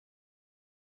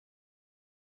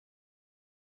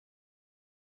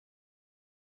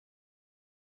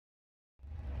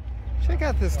Check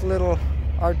out this little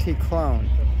RT clone.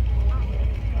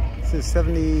 This is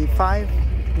 75?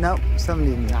 Nope,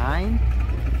 79.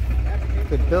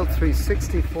 Good built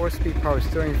 360, 4-speed power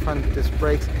steering, front disc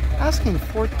brakes. Asking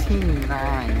 $14,900.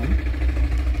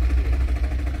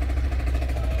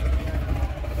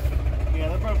 Yeah,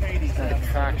 they're both 80s. Got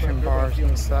traction bars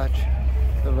and such.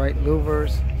 The right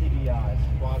louvers.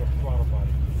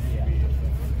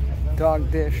 Dog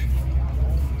dish.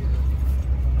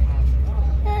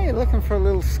 Hey, you're looking for a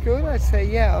little scoot? I'd say,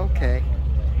 yeah, okay.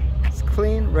 It's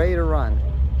clean, ready to run.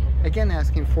 Again,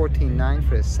 asking $14,900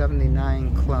 for a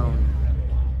 79 clone.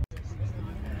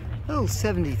 Little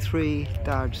 73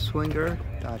 Dodge Swinger,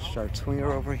 Dodge Dart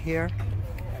Swinger over here.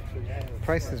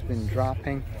 Price has been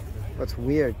dropping. What's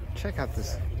weird, check out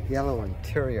this yellow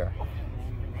interior.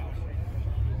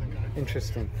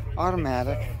 Interesting.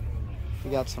 Automatic. We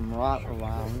got some rot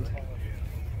around.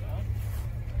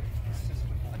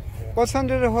 What's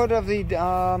under the hood of the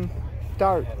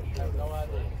Dart?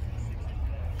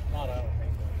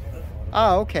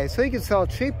 Oh, okay. So you can sell it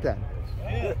cheap then.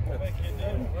 Yeah.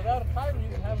 Without a title, you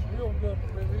can have a real good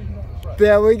reasonable price.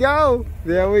 There we go.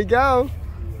 There we go.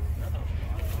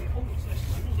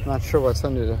 Not sure what's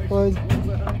under the hood.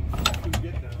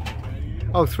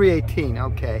 Oh, 318.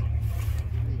 Okay.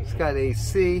 It's got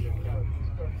AC.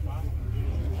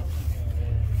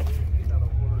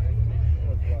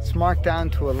 It's marked down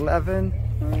to 11.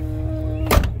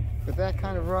 With that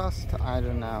kind of rust, I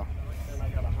don't know.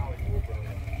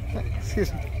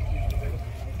 Excuse me.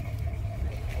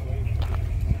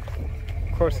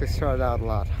 Of course, they start out a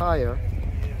lot higher.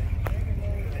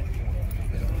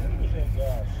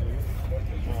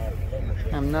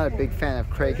 I'm not a big fan of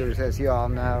Kragers, as you all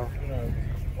know.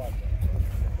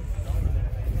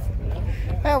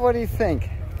 Yeah, what do you think?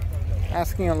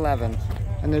 Asking 11,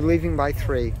 and they're leaving by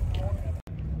 3.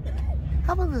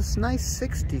 How about this nice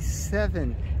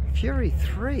 67 Fury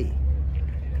 3?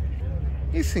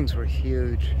 These things were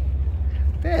huge.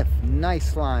 They have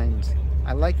nice lines.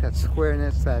 I like that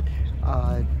squareness that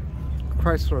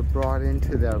Chrysler brought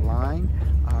into their line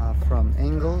from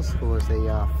Ingalls, who was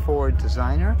a Ford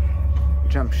designer.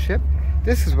 Jump ship.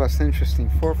 This is what's interesting.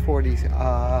 440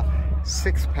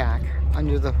 6-pack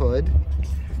under the hood.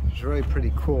 It's really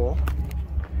pretty cool.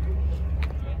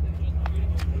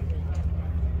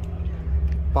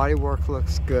 Bodywork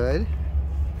looks good.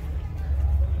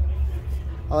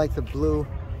 I like the blue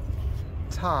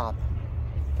top.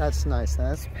 That's nice. Now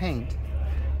that's paint.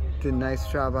 Did a nice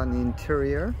job on the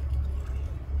interior.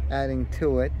 Adding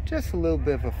to it just a little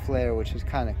bit of a flare, which is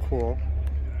kind of cool.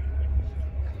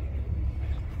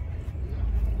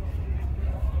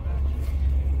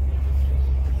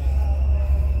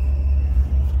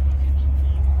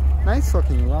 Nice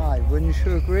looking ride, wouldn't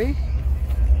you agree?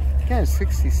 Again,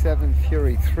 67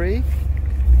 Fury 3,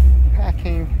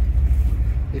 packing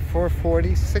a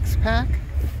 440 6-pack.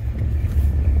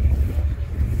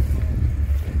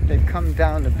 They've come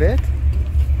down a bit.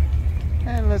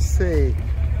 And let's see.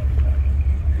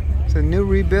 It's a new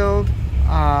rebuild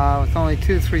with only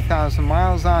 2,000 to 3,000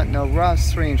 miles on it, no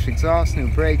rust, 3-inch exhaust, new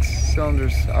brakes,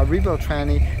 cylinders, rebuilt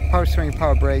tranny, power steering,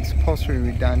 power brakes, upholstery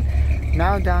redone.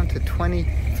 Now down to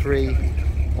 23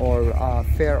 or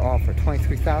fair offer,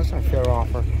 23,000 or fair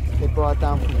offer. They brought it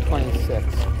down from 26.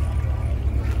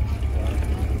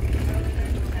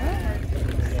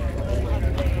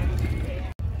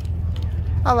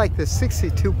 I like the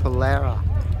 62 Polara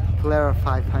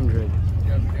 500.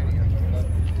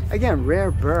 Again,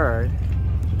 rare bird.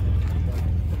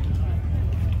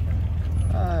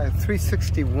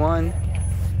 361.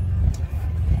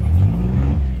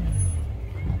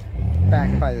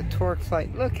 Back by the Torx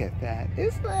light. Look at that.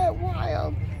 Isn't that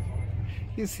wild?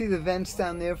 You see the vents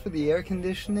down there for the air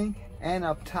conditioning and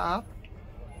up top.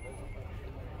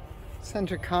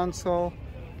 Center console.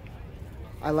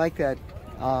 I like that.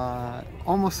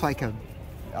 Almost like a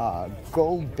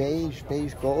gold beige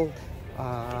gold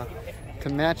to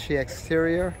match the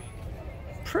exterior.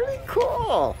 Pretty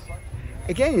cool.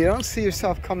 Again, you don't see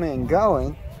yourself coming and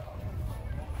going.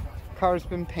 Car's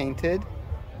been painted,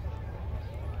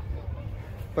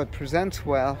 but presents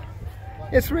well.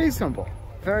 It's reasonable,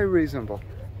 very reasonable.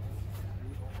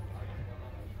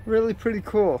 Really pretty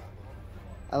cool.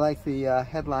 I like the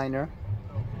headliner.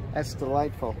 That's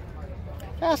delightful.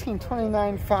 Asking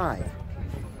 $29,500.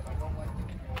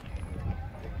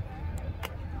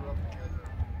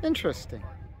 Interesting.